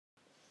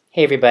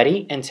Hey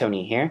everybody,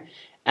 Antonio here.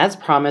 As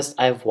promised,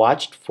 I've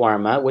watched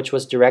Forma, which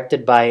was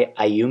directed by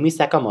Ayumi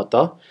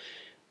Sakamoto,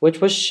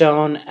 which was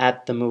shown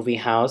at the movie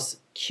house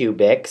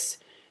Cubics,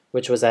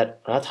 which was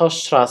at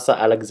Rathausstrasse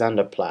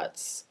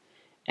Alexanderplatz.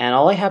 And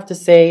all I have to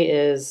say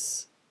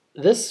is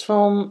this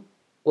film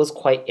was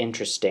quite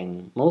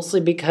interesting,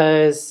 mostly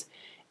because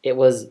it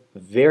was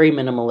very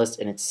minimalist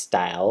in its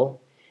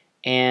style,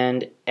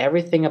 and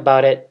everything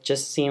about it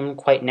just seemed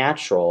quite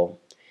natural.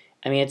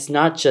 I mean, it's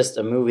not just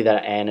a movie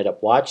that I ended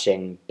up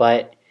watching,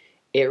 but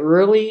it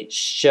really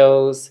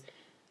shows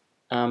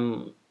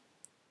um,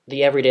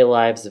 the everyday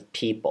lives of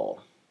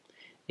people,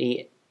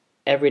 the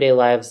everyday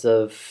lives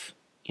of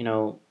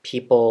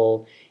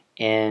people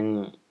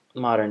in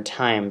modern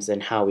times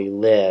and how we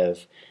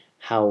live,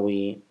 how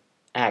we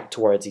act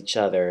towards each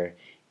other,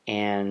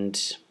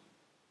 and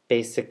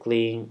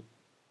basically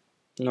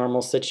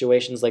normal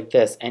situations like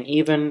this, and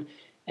even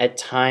at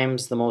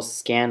times the most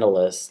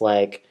scandalous,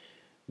 like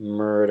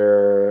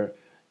murder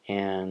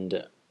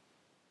and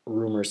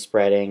rumor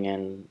spreading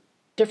and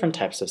different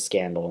types of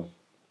scandal.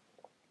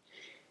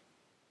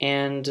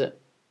 And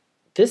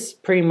this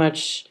pretty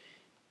much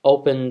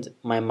opened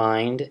my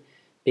mind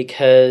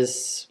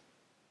because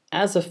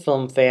as a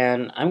film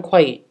fan, I'm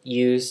quite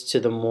used to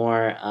the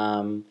more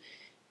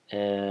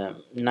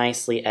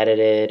nicely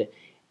edited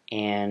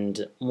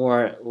and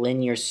more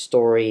linear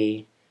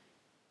story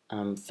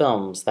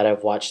films that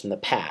I've watched in the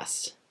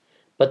past.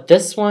 But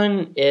this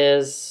one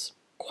is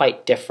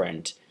quite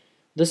different.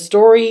 The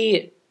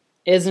story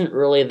isn't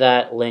really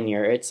that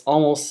linear. It's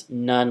almost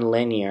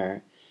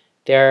non-linear.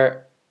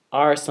 There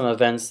are some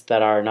events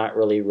that are not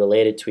really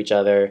related to each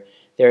other.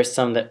 There are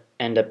some that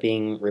end up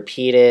being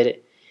repeated,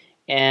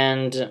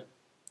 and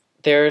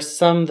there are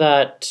some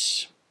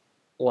that,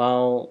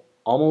 well,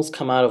 almost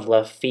come out of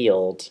left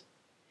field.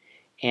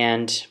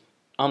 And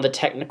on the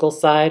technical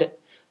side,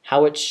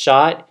 how it's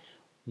shot,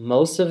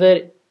 most of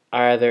it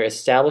are either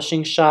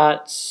establishing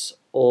shots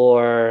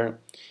or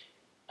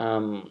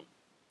um,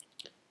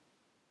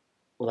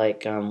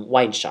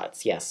 wide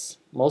shots, yes.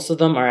 Most of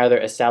them are either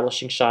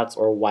establishing shots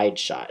or wide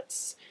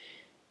shots.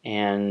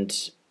 And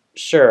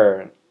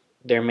sure,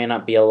 there may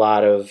not be a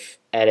lot of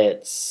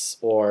edits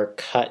or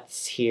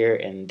cuts here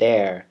and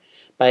there,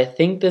 but I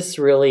think this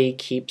really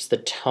keeps the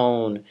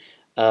tone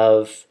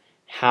of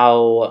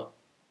how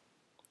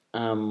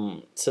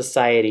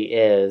society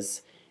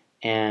is,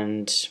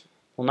 and,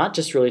 well, not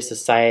just really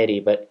society,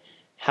 but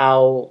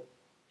how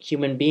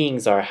human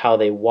beings are, how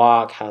they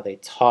walk, how they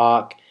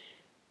talk,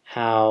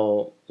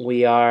 how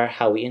we are,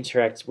 how we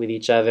interact with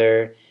each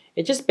other.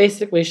 It just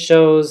basically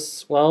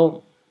shows,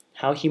 well,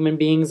 how human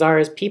beings are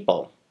as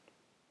people.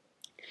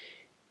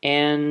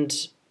 And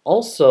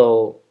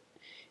also,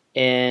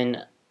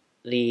 in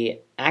the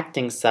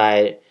acting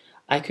side,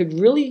 I could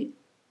really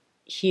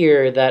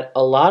hear that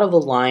a lot of the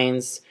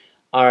lines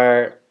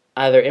are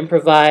either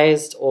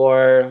improvised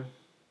or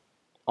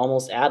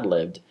almost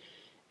ad-libbed,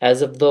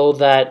 as if though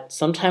that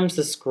sometimes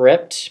the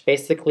script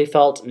basically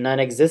felt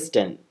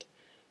non-existent,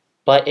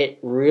 but it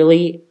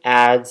really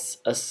adds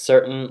a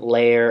certain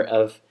layer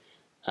of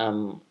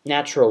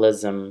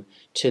naturalism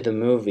to the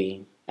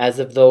movie, as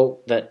if though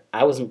that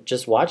I wasn't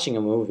just watching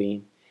a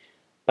movie,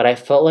 but I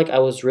felt like I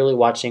was really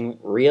watching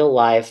real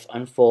life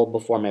unfold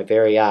before my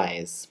very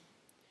eyes.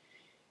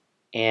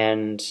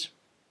 And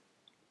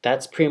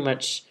that's pretty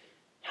much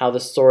how the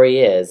story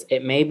is.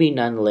 It may be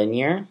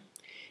non-linear,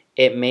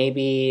 it may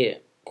be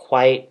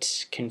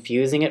quite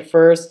confusing at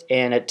first,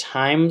 and at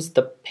times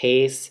the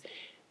pace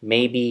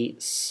may be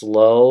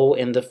slow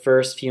in the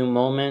first few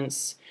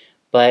moments,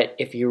 but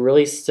if you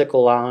really stick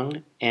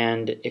along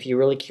and if you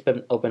really keep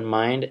an open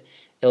mind,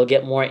 it'll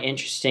get more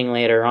interesting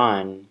later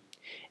on.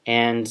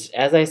 And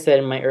as I said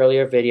in my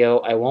earlier video,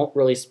 I won't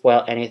really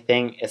spoil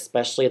anything,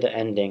 especially the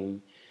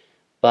ending.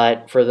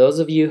 But for those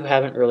of you who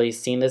haven't really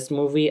seen this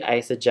movie, I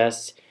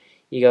suggest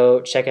you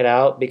go check it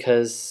out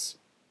because,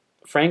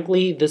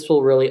 frankly, this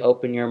will really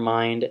open your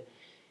mind,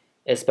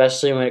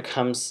 especially when it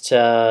comes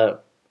to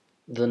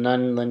the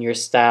non-linear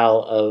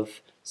style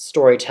of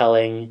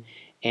storytelling,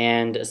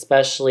 and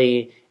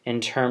especially in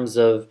terms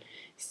of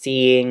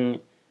seeing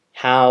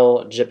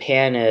how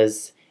Japan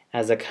is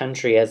as a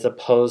country as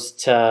opposed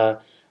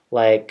to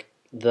like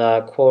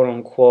the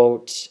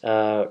quote-unquote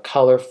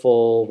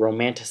colorful,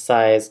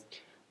 romanticized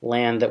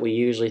land that we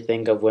usually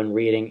think of when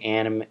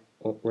reading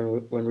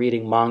when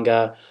reading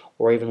manga,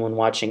 or even when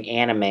watching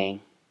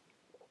anime.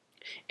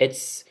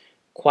 It's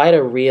quite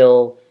a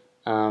real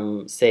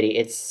city.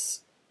 It's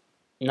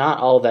not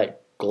all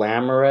that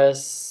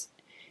glamorous.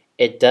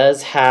 It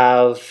does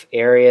have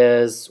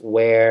areas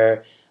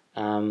where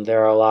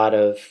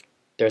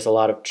there's a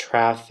lot of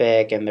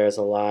traffic, and there's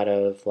a lot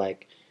of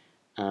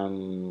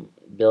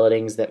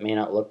buildings that may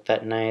not look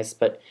that nice,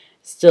 but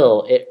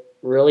still it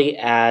really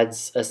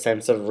adds a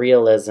sense of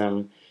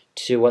realism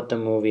to what the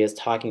movie is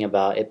talking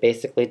about. It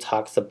basically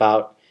talks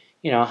about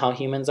how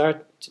humans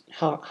are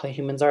how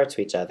humans are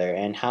to each other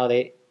and how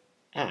they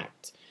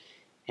act,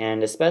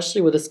 and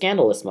especially with the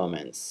scandalous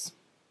moments.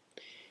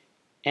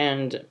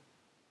 And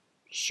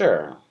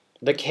sure,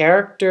 the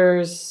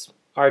characters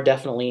are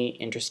definitely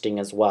interesting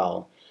as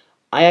well.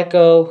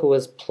 Ayako, who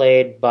was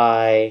played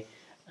by,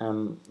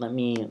 let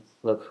me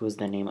look who's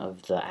the name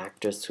of the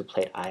actress who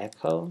played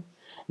Ayako.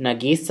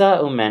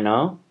 Nagisa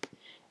Umeno.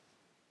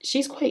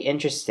 She's quite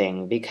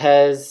interesting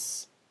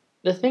because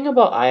the thing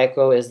about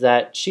Ayako is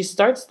that she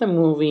starts the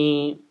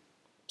movie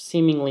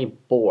seemingly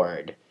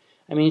bored.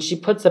 I mean, she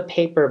puts a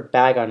paper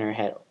bag on her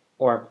head,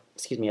 or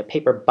excuse me, a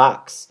paper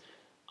box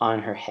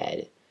on her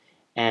head,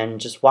 and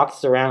just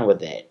walks around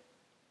with it.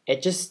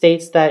 It just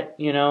states that,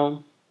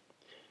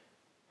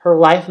 her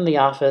life in the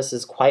office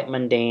is quite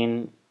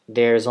mundane.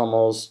 There's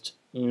almost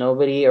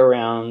nobody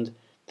around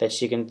that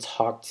she can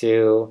talk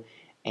to,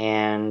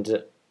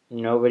 and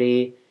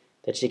nobody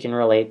that she can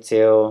relate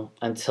to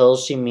until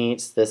she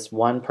meets this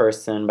one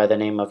person by the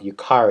name of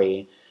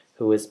Yukari,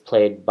 who is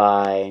played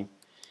by,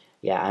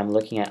 yeah, I'm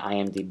looking at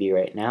IMDb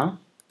right now,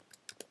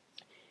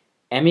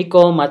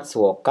 Emiko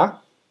Matsuoka,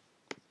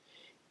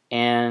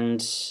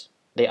 and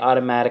they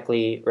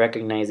automatically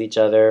recognize each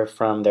other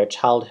from their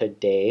childhood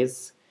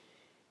days,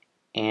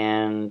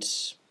 and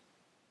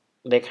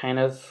they kind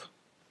of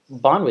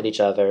bond with each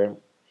other,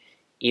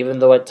 even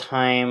though at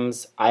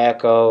times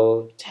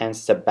Ayako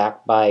tends to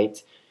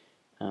backbite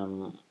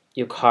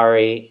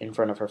Yukari in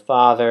front of her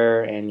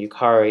father, and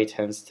Yukari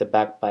tends to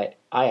backbite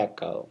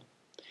Ayako.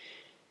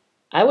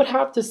 I would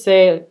have to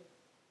say,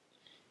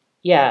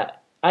 yeah,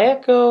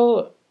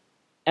 Ayako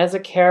as a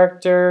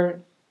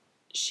character,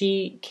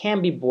 she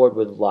can be bored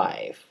with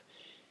life.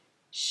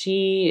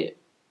 She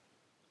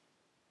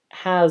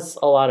has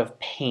a lot of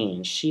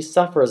pain. She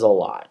suffers a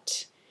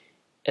lot,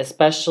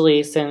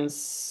 especially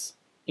since,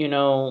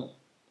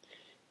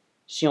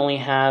 she only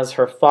has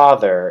her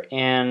father,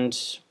 and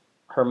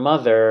her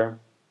mother,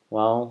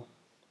 well,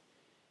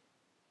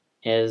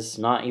 is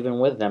not even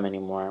with them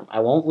anymore.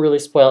 I won't really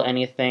spoil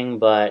anything,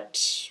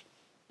 but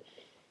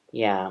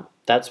yeah,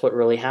 that's what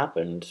really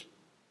happened.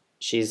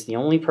 She's the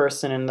only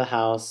person in the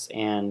house,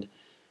 and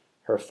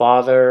her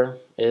father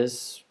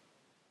is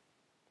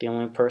the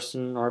only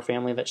person or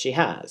family that she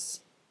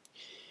has.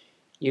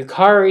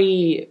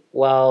 Yukari,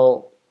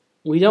 well,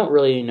 we don't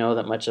really know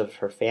that much of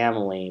her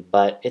family,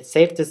 but it's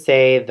safe to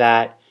say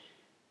that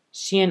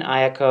she and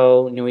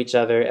Ayako knew each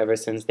other ever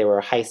since they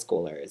were high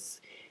schoolers.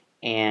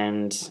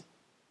 And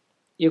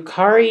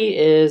Yukari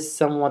is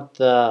somewhat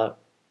the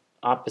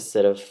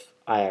opposite of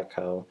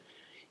Ayako.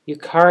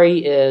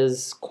 Yukari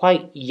is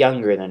quite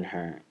younger than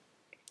her.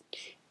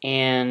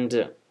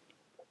 And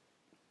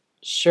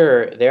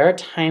sure, there are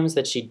times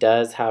that she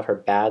does have her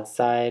bad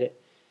side,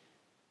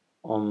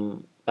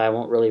 but I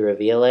won't really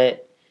reveal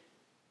it.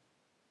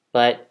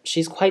 But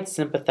she's quite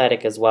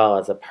sympathetic as well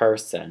as a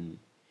person.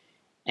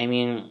 I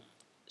mean,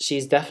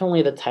 she's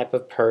definitely the type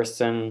of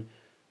person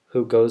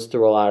who goes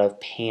through a lot of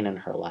pain in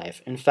her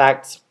life. In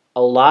fact,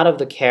 a lot of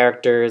the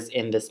characters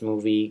in this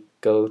movie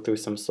go through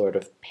some sort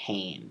of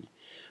pain,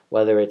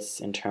 whether it's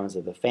in terms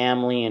of the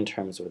family, in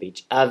terms with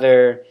each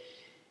other,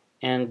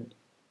 and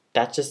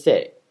that's just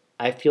it.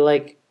 I feel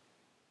like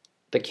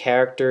the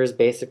characters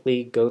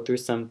basically go through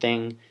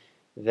something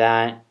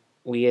that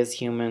we as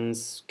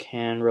humans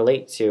can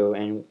relate to,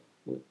 and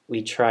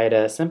we try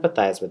to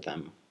sympathize with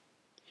them.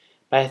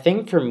 But I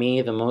think for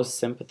me, the most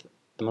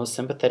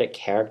sympathetic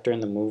character in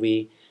the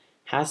movie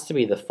has to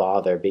be the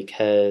father,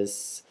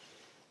 because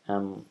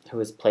who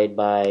is played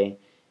by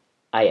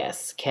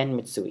Ken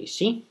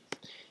Mitsuishi.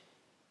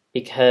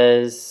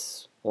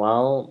 Because,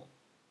 well,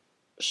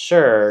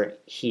 sure,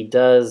 he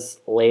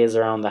does laze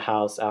around the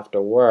house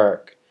after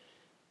work,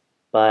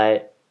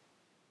 but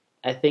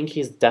I think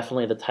he's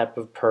definitely the type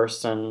of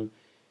person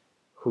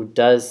who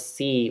does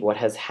see what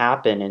has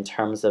happened in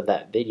terms of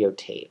that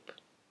videotape.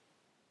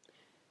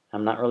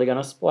 I'm not really going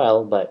to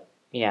spoil, but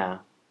yeah,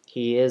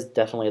 he is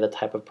definitely the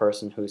type of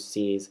person who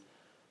sees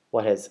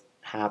what has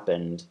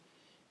happened,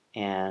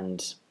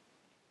 and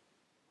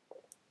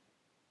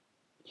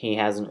he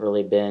hasn't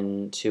really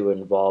been too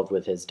involved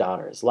with his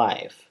daughter's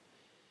life.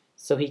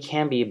 So he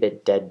can be a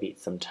bit deadbeat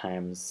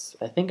sometimes.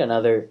 I think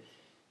another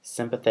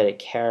sympathetic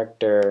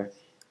character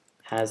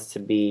has to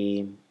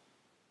be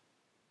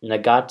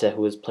Nagata,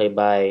 who was played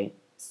by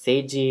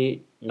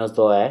Seiji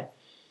Nozoe.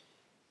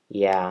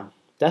 Yeah,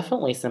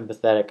 definitely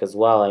sympathetic as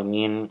well. I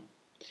mean,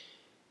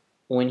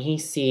 when he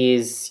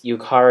sees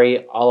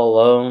Yukari all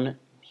alone,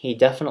 he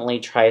definitely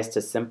tries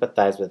to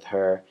sympathize with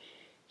her.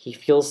 He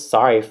feels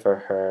sorry for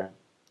her.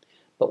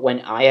 But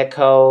when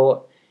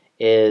Ayako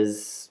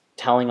is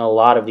telling a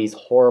lot of these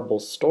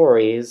horrible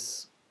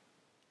stories,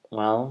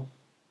 well,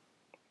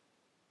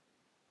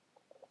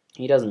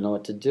 he doesn't know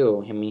what to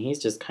do. I mean, he's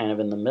just kind of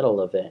in the middle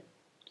of it.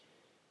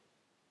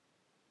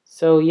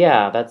 So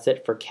yeah, that's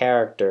it for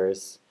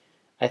characters.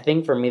 I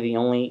think for me, the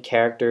only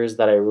characters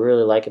that I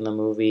really like in the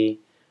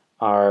movie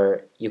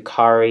are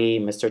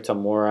Yukari, Mr.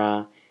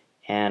 Tamura,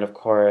 and of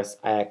course,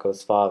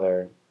 Ayako's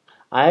father.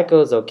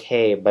 Ayako's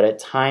okay, but at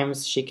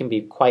times she can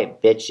be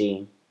quite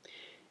bitchy,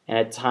 and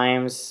at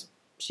times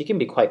she can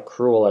be quite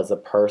cruel as a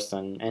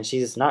person, and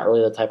she's not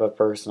really the type of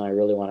person I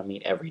really want to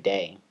meet every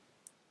day.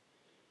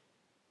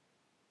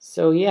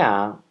 So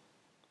yeah,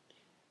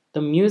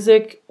 The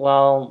music,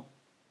 well,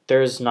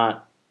 there's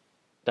not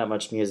that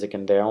much music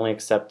in there, only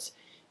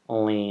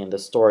in the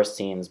store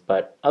scenes,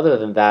 but other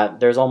than that,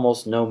 there's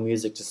almost no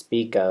music to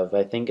speak of.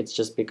 I think it's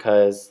just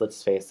because,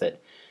 let's face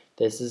it,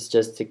 this is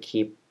just to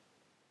keep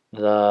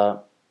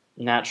the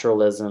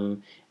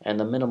naturalism and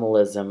the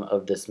minimalism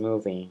of this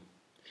movie.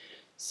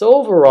 So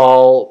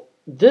overall,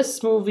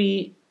 this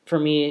movie for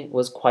me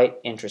was quite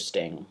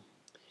interesting.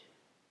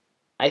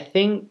 I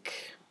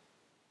think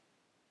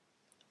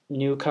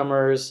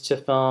newcomers to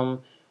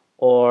film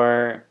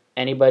or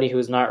anybody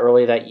who's not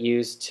really that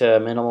used to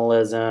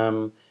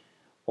minimalism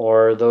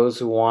or those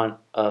who want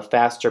a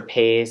faster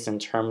pace in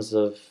terms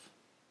of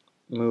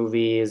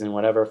movies and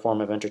whatever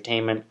form of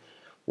entertainment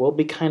will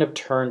be kind of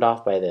turned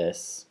off by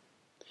this.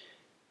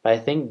 But I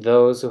think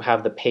those who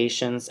have the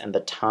patience and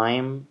the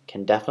time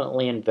can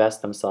definitely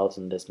invest themselves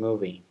in this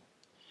movie.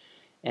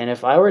 And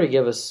if I were to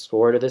give a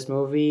score to this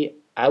movie,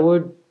 I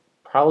would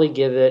probably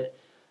give it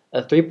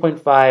a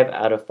 3.5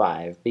 out of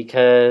 5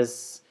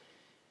 because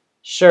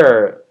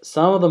sure,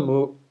 some of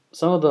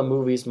the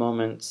movie's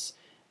moments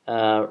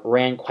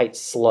ran quite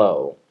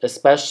slow,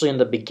 especially in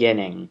the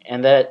beginning,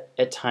 and that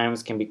at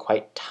times can be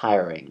quite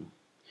tiring.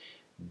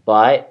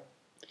 But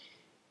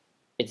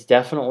it's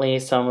definitely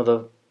some of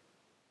the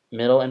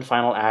middle and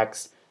final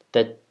acts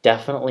that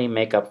definitely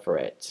make up for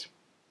it.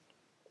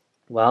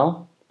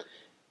 Well,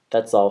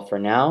 that's all for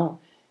now.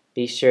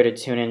 Be sure to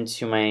tune in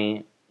to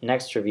my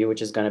next review,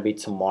 which is going to be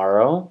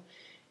tomorrow.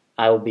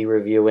 I will be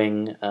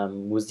reviewing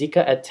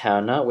Musica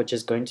Eterna, which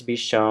is going to be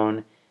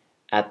shown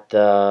at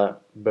the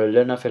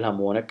Berliner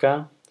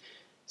Philharmoniker,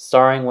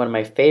 starring one of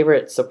my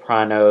favorite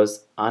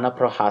sopranos, Anna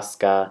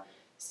Prohaska,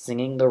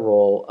 singing the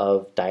role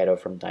of Dido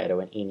from Dido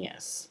and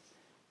Aeneas.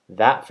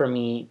 That for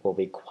me will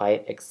be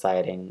quite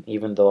exciting,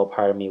 even though a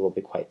part of me will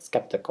be quite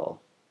skeptical.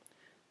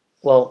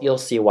 Well, you'll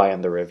see why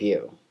in the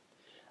review.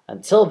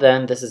 Until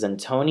then, this is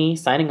Antoni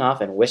signing off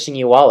and wishing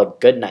you all a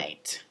good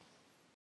night.